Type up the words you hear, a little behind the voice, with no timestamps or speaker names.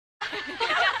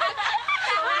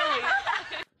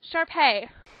Sharpay.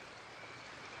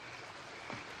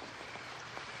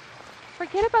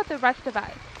 Forget about the rest of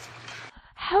us.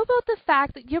 How about the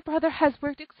fact that your brother has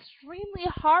worked extremely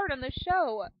hard on the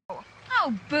show?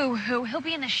 Oh, boo-hoo. He'll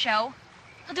be in the show.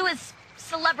 He'll do his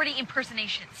celebrity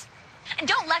impersonations. And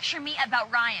don't lecture me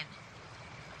about Ryan,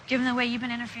 given the way you've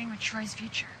been interfering with Troy's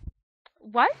future.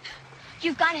 What?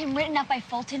 You've got him written up by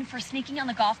Fulton for sneaking on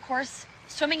the golf course,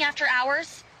 swimming after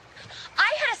hours.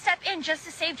 I had to step in just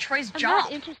to save Troy's job. I'm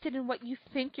not interested in what you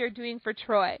think you're doing for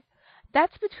Troy.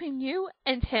 That's between you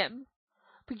and him.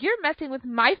 But you're messing with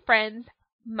my friends,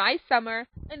 my summer,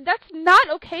 and that's not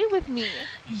okay with me.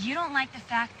 You don't like the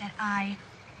fact that I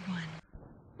won.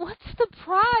 What's the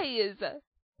prize?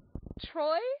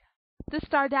 Troy? The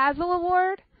Stardazzle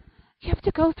Award? You have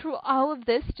to go through all of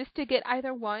this just to get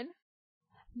either one?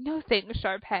 No thanks,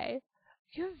 Sharpay.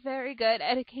 You're very good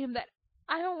at a game that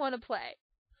I don't want to play.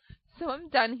 So I'm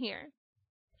done here.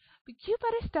 But you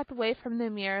better step away from the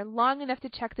mirror long enough to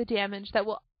check the damage that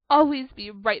will always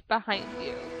be right behind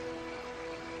you.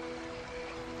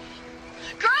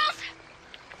 Girls!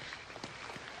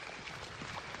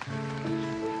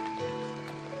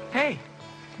 Hey,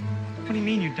 what do you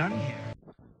mean you're done here?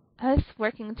 Us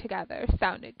working together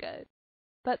sounded good.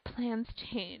 But plans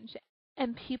change,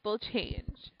 and people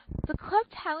change. The club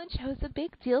talent show is a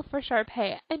big deal for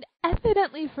Sharpay, and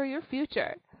evidently for your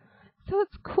future. So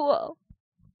it's cool.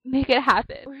 Make it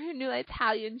happen. Wear your new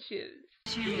Italian shoes.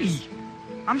 Hey,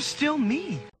 I'm still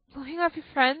me. Blowing off your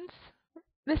friends?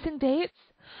 Missing dates?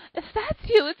 If that's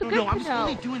you, it's good to know. No, I'm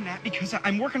only doing that because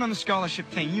I'm working on the scholarship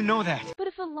thing. You know that. But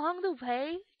if along the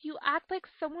way you act like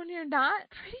someone you're not,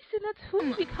 pretty soon that's who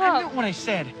you I become. meant what I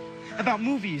said about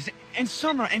movies and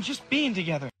summer and just being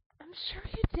together. I'm sure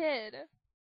you did.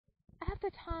 At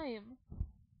the time.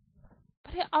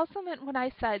 But I also meant what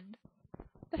I said.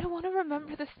 That I want to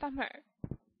remember the summer.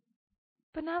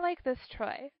 But not like this,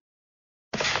 Troy.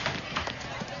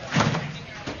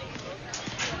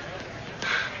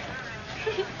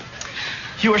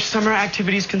 Your summer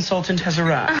activities consultant has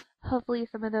arrived. Hopefully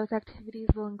some of those activities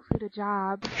will include a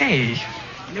job. Hey,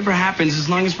 whatever happens, as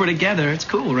long as we're together, it's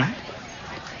cool, right?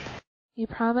 You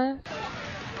promise?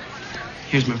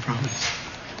 Here's my promise.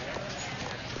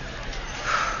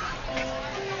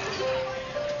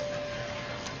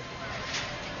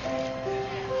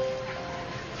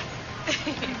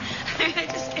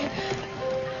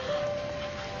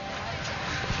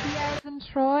 Yes, and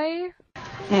Troy?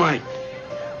 What?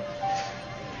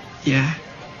 Yeah.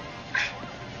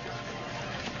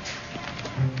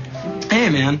 Hey,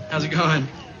 man. How's it going?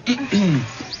 There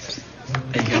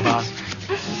you go, boss.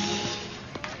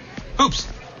 Oops.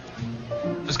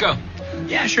 Let's go.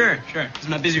 Yeah, sure. I'm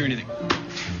not busy or anything.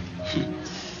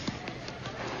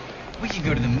 We could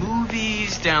go to the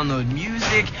movies, download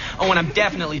music. Oh, and I'm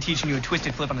definitely teaching you a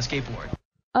twisted flip on the skateboard.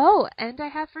 Oh, and I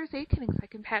have first aid kitting so I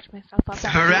can patch myself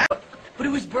up. All right. But it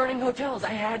was burning hotels. I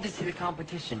had to see the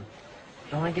competition.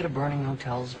 Don't I get a burning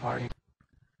hotels party?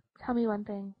 Tell me one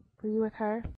thing. Were you with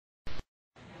her?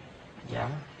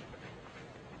 Yeah?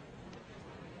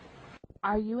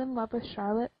 Are you in love with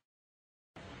Charlotte?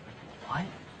 What?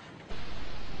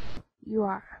 You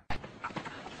are.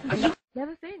 I'm not. Yeah,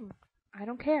 the thing. I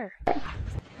don't care.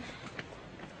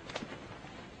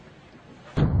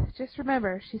 Just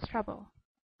remember, she's trouble.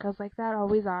 Girls like that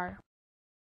always are.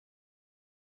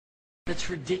 That's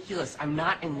ridiculous. I'm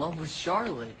not in love with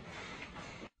Charlotte.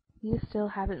 You still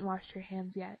haven't washed your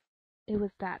hands yet. It was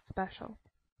that special,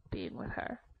 being with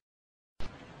her.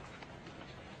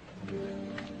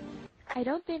 I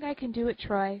don't think I can do it,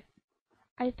 Troy.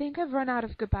 I think I've run out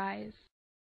of goodbyes.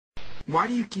 Why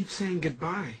do you keep saying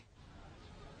goodbye?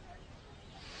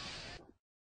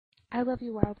 I love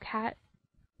you, Wildcat,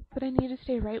 but I need to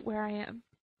stay right where I am.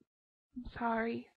 I'm sorry.